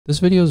This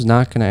video is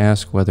not going to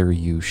ask whether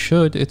you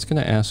should, it's going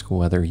to ask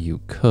whether you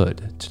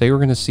could. Today we're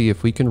going to see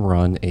if we can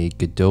run a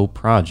Godot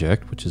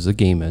project, which is a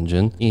game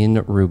engine,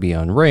 in Ruby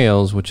on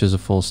Rails, which is a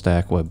full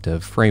stack web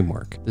dev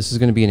framework. This is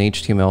going to be an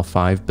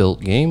HTML5 built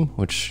game,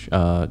 which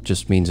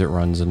just means it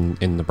runs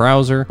in the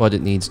browser, but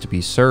it needs to be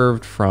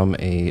served from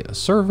a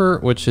server,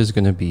 which is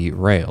going to be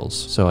Rails.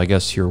 So I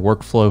guess your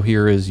workflow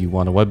here is you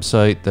want a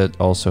website that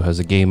also has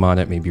a game on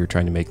it. Maybe you're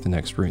trying to make the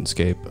next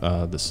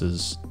RuneScape. This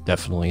is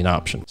definitely an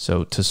option.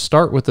 So to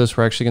start with this,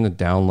 we're actually going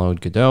to download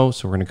Godot.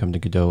 So we're going to come to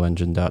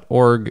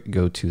godotengine.org,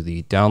 go to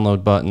the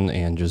download button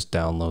and just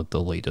download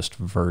the latest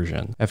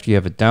version. After you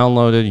have it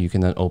downloaded, you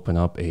can then open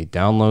up a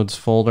downloads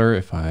folder.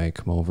 If I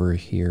come over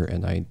here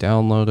and I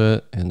download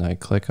it and I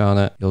click on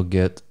it, you'll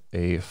get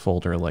a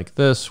folder like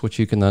this, which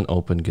you can then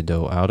open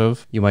Godot out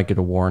of. You might get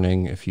a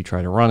warning if you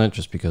try to run it,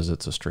 just because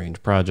it's a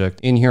strange project.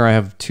 In here, I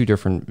have two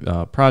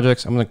different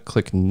projects. I'm going to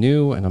click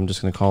new, and I'm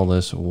just going to call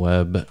this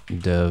web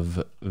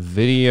dev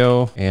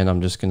video, and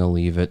I'm just going to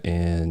leave it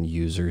in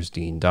users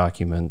Dean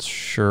documents.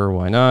 Sure,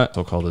 why not?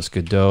 So I'll call this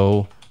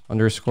Godot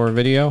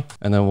 _video,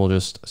 and then we'll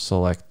just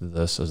select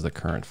this as the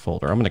current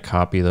folder. I'm going to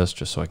copy this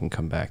just so I can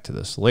come back to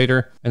this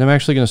later. And I'm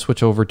actually going to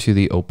switch over to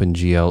the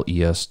OpenGL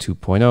ES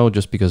 2.0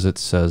 just because it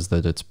says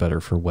that it's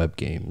better for web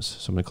games.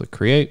 So I'm going to click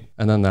create,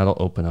 and then that'll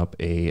open up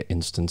a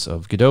instance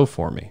of Godot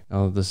for me.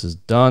 Now that this is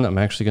done, I'm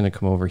actually going to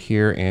come over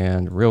here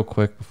and real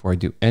quick before I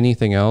do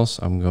anything else,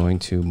 I'm going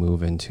to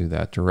move into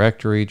that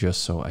directory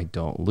just so I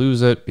don't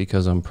lose it,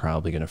 because I'm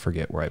probably going to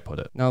forget where I put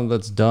it. Now that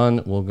that's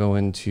done, we'll go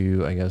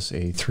into, I guess,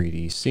 a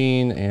 3D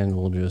scene, and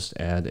we'll just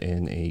add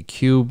in a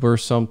cube or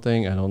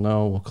something. I don't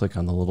know. We'll click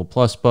on the little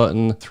plus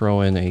button,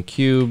 throw in a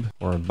cube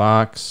or a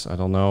box. I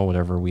don't know,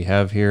 whatever we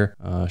have here.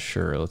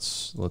 Sure,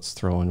 let's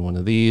throw in one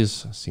of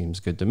these. Seems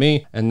good to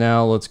me. And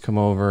now let's come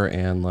over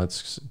and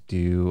let's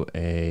do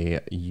a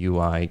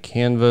UI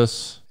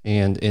canvas.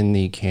 And in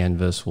the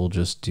canvas, we'll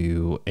just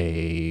do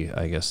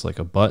I guess like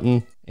a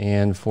button.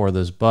 And for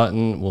this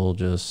button, we'll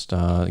just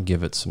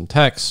give it some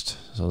text.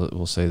 So that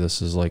we'll say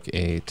this is like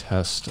a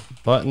test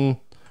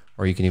button.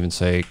 Or you can even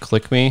say,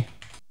 click me,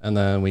 and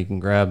then we can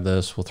grab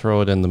this. We'll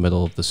throw it in the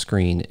middle of the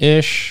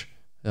screen-ish.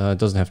 It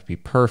doesn't have to be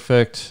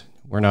perfect.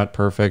 We're not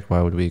perfect.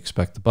 Why would we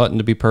expect the button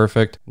to be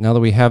perfect? Now that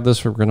we have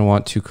this, we're going to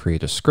want to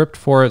create a script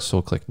for it. So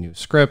we'll click new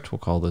script. We'll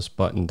call this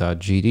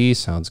button.gd.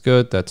 Sounds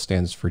good. That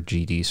stands for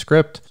GD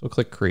script. So we'll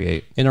click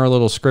create. In our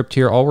little script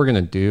here, all we're going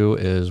to do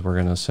is we're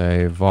going to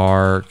say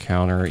var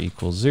counter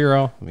equals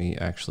 0. Let me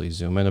actually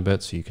zoom in a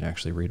bit so you can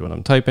actually read what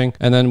I'm typing.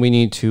 And then we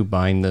need to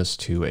bind this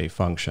to a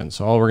function.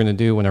 So all we're going to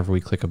do whenever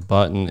we click a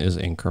button is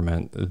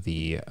increment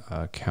the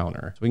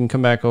counter. So we can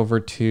come back over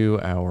to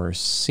our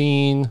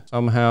scene.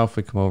 Somehow, if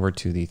we come over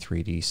to the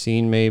 3D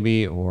scene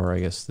maybe, or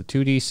I guess the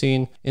 2D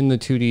scene. In the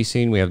 2D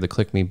scene, we have the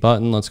click me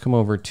button. Let's come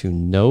over to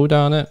node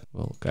on it.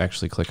 We'll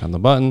actually click on the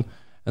button,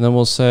 and then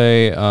we'll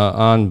say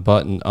on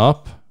button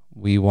up,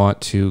 we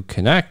want to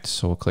connect.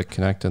 So we'll click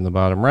connect in the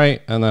bottom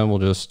right, and then we'll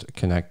just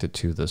connect it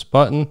to this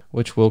button,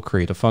 which will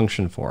create a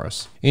function for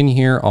us. In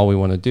here, all we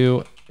want to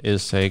do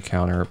is say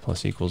counter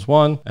plus equals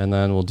 1, and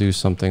then we'll do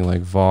something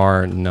like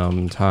var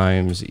num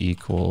times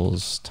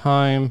equals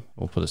time.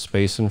 We'll put a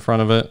space in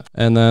front of it,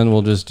 and then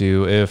we'll just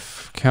do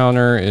if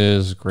counter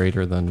is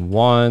greater than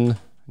 1.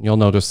 You'll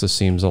notice this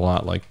seems a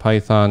lot like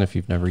Python if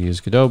you've never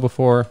used Godot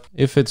before.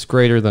 If it's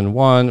greater than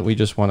 1, we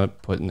just want to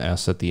put an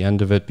S at the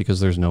end of it because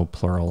there's no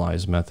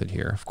pluralize method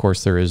here. Of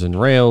course, there is in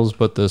Rails,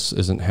 but this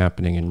isn't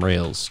happening in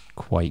Rails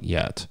quite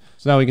yet.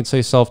 So now we can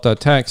say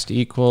self.text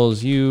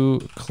equals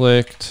you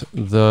clicked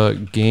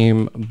the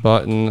game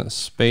button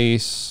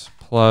space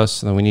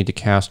plus, and then we need to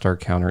cast our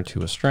counter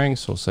to a string.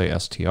 So we'll say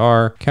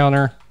str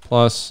counter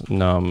plus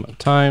num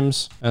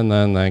times, and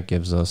then that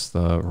gives us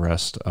the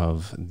rest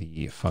of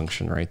the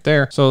function right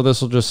there. So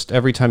this will just,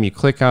 every time you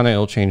click on it,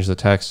 it'll change the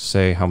text to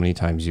say how many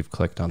times you've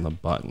clicked on the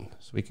button.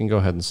 So we can go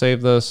ahead and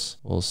save this.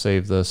 We'll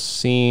save this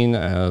scene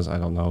as, I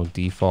don't know,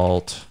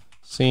 default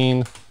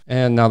scene.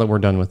 And now that we're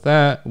done with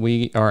that,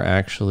 we are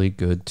actually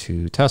good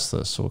to test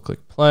this. So we'll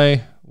click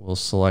play. We'll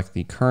select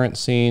the current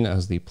scene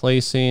as the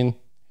play scene,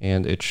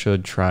 and it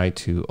should try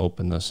to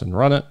open this and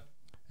run it.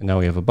 And now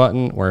we have a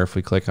button where if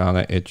we click on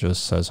it, it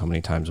just says how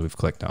many times we've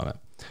clicked on it.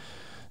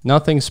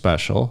 Nothing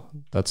special.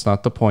 That's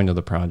not the point of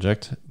the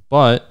project.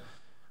 But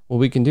what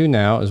we can do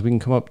now is we can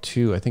come up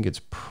to, I think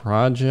it's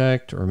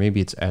project, or maybe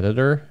it's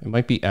editor. It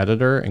might be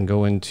editor, and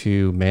go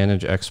into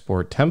manage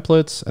export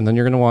templates. And then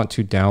you're going to want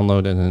to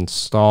download and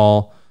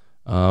install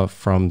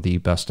from the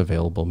best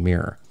available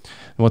mirror.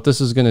 And what this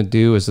is going to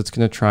do is it's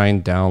going to try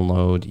and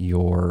download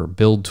your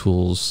build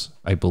tools,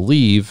 I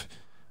believe,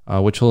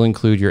 which will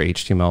include your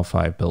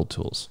HTML5 build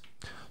tools.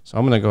 So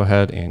I'm going to go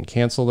ahead and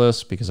cancel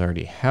this because I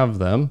already have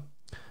them.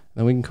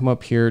 Then we can come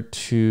up here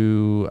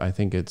to, I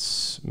think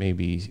it's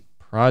maybe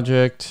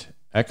project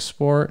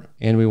export,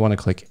 and we want to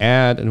click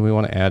add, and we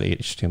want to add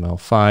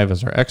HTML5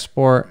 as our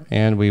export,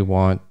 and we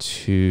want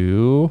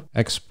to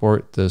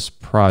export this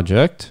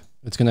project.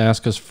 It's going to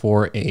ask us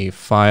for a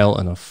file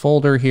and a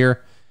folder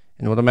here.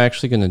 And what I'm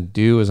actually going to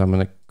do is I'm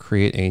going to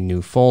create a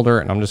new folder,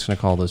 and I'm just going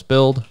to call this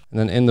build. And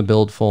then in the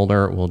build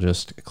folder, we'll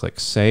just click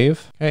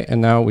save. Okay,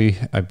 and now we,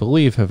 I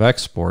believe, have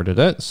exported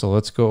it. So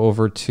let's go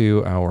over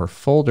to our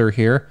folder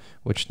here,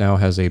 which now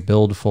has a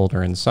build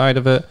folder inside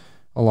of it,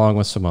 along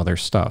with some other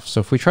stuff. So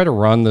if we try to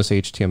run this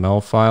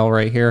HTML file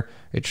right here,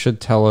 it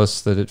should tell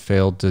us that it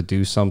failed to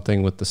do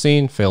something with the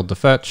scene, failed to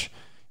fetch,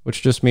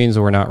 which just means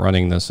that we're not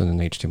running this in an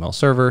HTML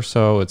server,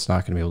 so it's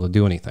not going to be able to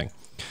do anything.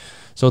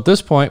 So at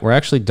this point, we're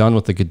actually done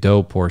with the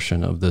Godot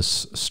portion of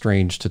this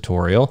strange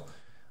tutorial.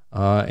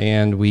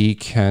 And we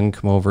can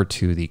come over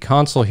to the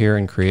console here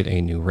and create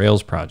a new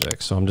Rails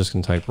project. So I'm just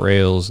going to type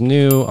Rails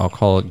new. I'll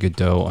call it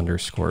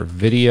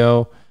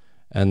Godot_video.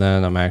 And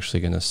then I'm actually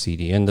going to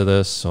CD into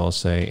this. So I'll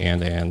say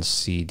and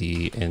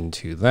CD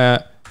into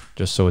that,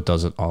 just so it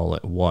does it all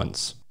at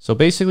once. So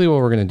basically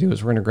what we're going to do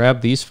is we're going to grab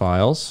these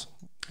files,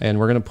 and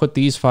we're going to put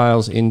these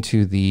files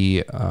into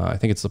the, I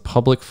think it's the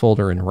public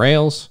folder in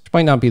Rails, which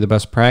might not be the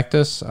best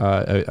practice.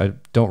 I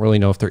don't really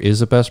know if there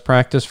is a best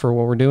practice for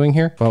what we're doing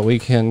here, but we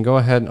can go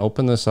ahead and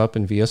open this up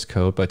in VS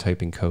Code by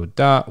typing code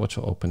dot, which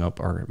will open up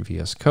our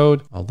VS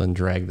Code. I'll then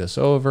drag this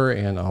over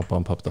and I'll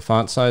bump up the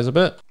font size a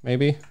bit,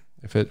 maybe,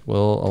 if it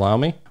will allow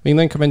me. We can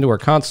then come into our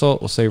console.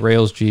 We'll say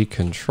Rails G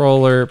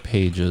controller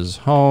pages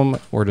home.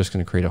 We're just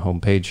going to create a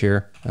home page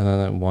here. And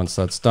then once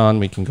that's done,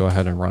 we can go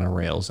ahead and run a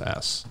Rails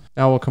S.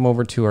 Now we'll come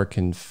over to our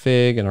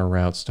config and our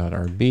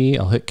routes.rb.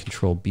 I'll hit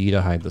Control B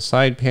to hide the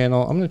side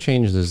panel. I'm going to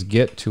change this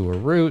get to a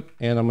root,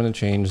 and I'm going to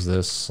change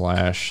this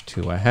slash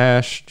to a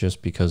hash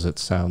just because it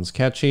sounds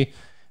catchy.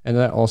 And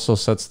that also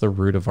sets the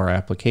root of our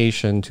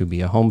application to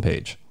be a home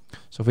page.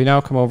 So if we now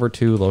come over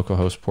to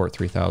localhost port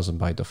 3000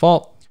 by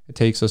default, it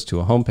takes us to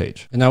a home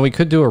page. And now we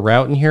could do a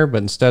route in here,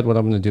 but instead what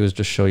I'm going to do is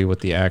just show you what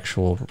the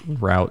actual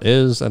route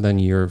is, and then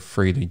you're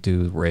free to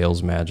do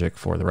Rails magic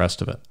for the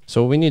rest of it.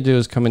 So what we need to do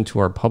is come into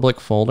our public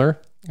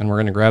folder, and we're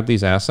going to grab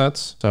these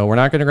assets. So we're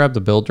not going to grab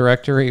the build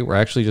directory. We're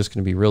actually just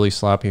going to be really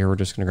sloppy here. We're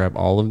just going to grab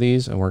all of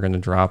these, and we're going to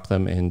drop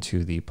them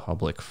into the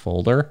public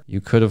folder. You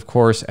could, of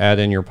course, add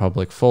in your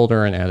public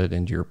folder and add it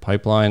into your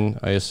pipeline,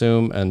 I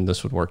assume, and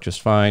this would work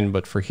just fine.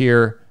 But for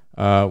here,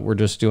 we're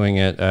just doing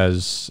it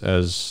as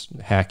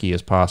hacky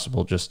as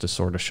possible just to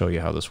sort of show you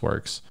how this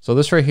works. So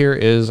this right here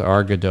is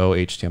our Godot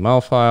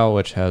HTML file,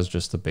 which has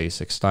just the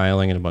basic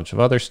styling and a bunch of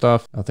other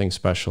stuff. Nothing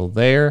special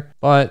there.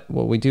 But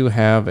what we do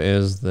have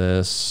is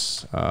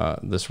this,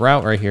 this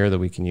route right here that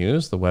we can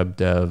use, the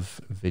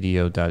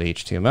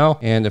webdevvideo.html.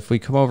 And if we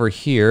come over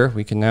here,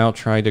 we can now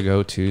try to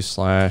go to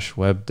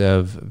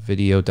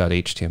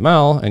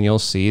 /webdevvideo.html, and you'll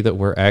see that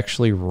we're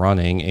actually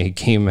running a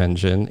game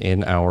engine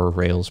in our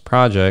Rails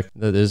project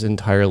that is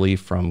entirely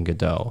from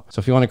Godot. So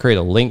if you want to create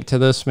a link to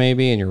this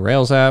maybe in your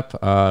Rails app,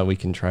 we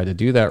can try to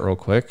do that real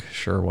quick.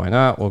 Sure, why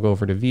not? We'll go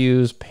over to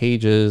views,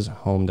 pages,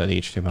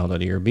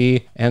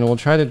 home.html.erb, and we'll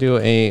try to do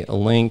a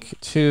link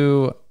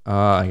to,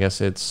 I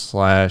guess it's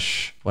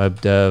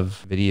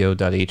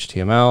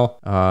 /webdevvideo.html,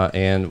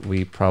 and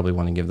we probably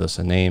want to give this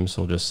a name,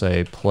 so we'll just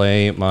say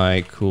play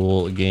my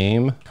cool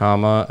game,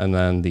 comma, and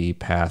then the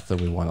path that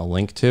we want to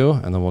link to,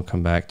 and then we'll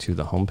come back to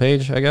the home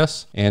page, I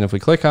guess. And if we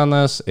click on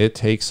this, it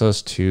takes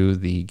us to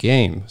the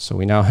game. So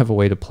we now have a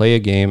way to play a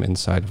game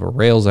inside of a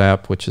Rails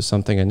app, which is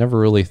something I never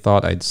really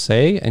thought I'd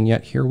say, and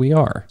yet here we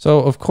are. So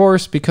of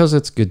course, because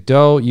it's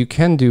Godot, you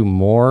can do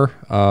more,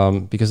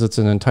 because it's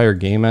an entire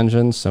game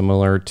engine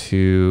similar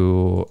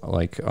to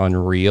like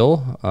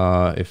Unreal,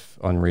 if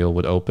Unreal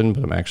would open,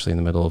 but I'm actually in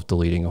the middle of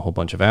deleting a whole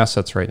bunch of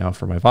assets right now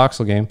for my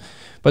voxel game.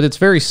 But it's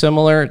very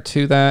similar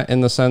to that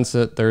in the sense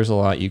that there's a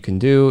lot you can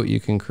do. You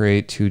can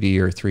create 2D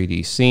or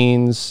 3D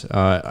scenes.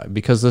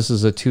 Because this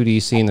is a 2D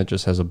scene that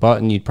just has a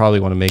button, you'd probably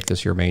want to make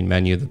this your main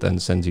menu that then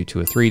sends you to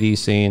a 3D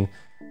scene.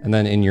 And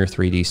then in your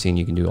 3D scene,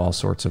 you can do all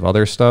sorts of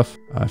other stuff.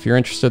 If you're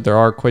interested, there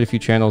are quite a few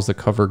channels that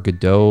cover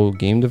Godot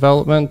game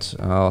development.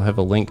 I'll have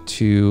a link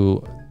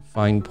to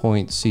Fine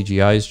Point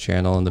CGI's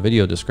channel in the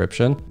video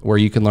description, where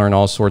you can learn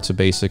all sorts of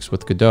basics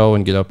with Godot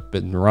and get up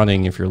and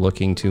running if you're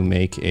looking to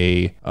make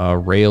a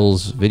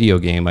Rails video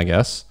game, I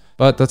guess.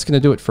 But that's going to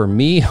do it for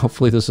me.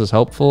 Hopefully this is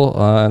helpful,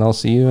 and I'll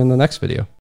see you in the next video.